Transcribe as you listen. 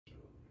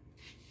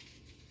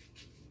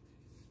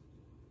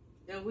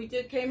Now we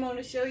just came on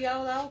to show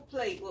y'all our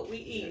plate, what we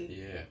eating.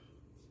 Yeah.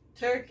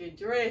 Turkey,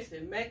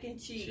 dressing, mac and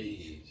cheese.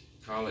 Cheese,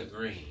 collard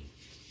green.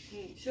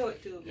 Show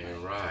it to me.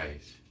 And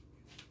rice.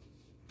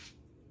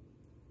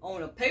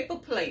 On a paper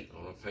plate.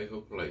 On a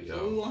paper plate, y'all.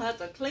 So we won't have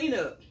to clean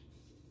up.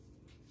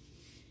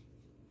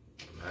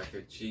 Mac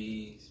and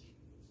cheese.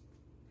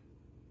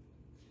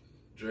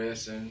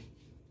 Dressing.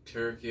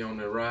 Turkey on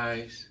the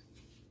rice.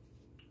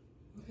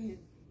 Gonna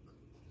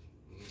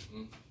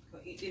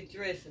eat this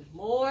dressing.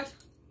 More.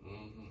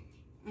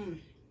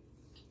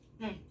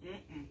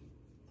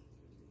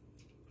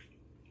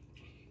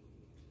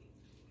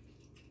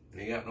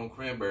 Ain't got no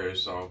cranberry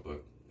sauce,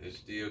 but it's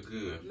still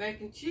good. Mac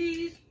and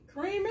cheese,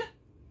 creamy.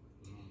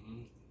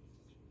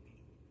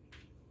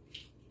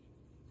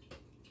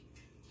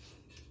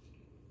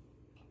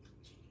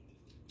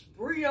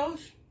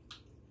 Brioche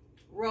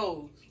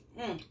rolls.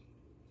 Yeah.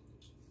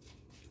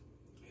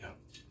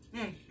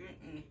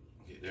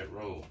 Get that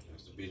roll.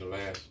 That's to be the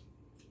last.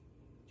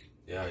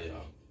 Yeah,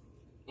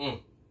 y'all.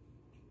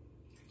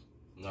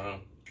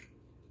 No.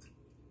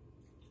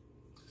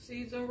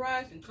 Seasoned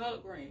rice and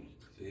collard green.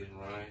 Seasoned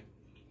rice.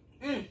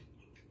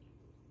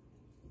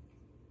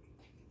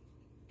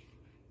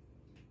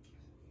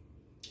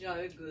 Yeah,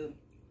 it's good.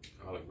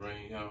 Collard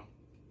green, y'all.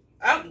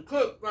 I can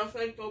cook, if I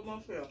say so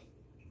myself.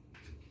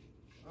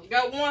 I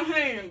got one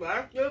hand, but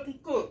I still can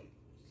cook.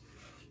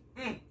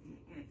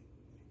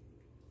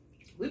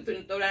 We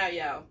finna throw down,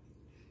 y'all.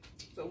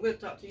 So we'll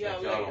talk to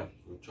y'all later.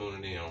 For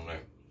tuning in on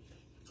that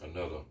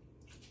another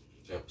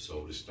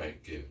episode this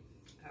Thanksgiving.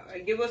 All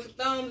right, give us a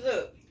thumbs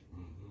up.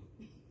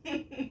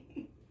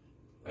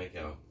 Thank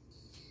y'all.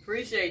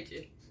 Appreciate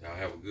you. Y'all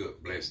have a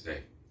good, blessed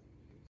day.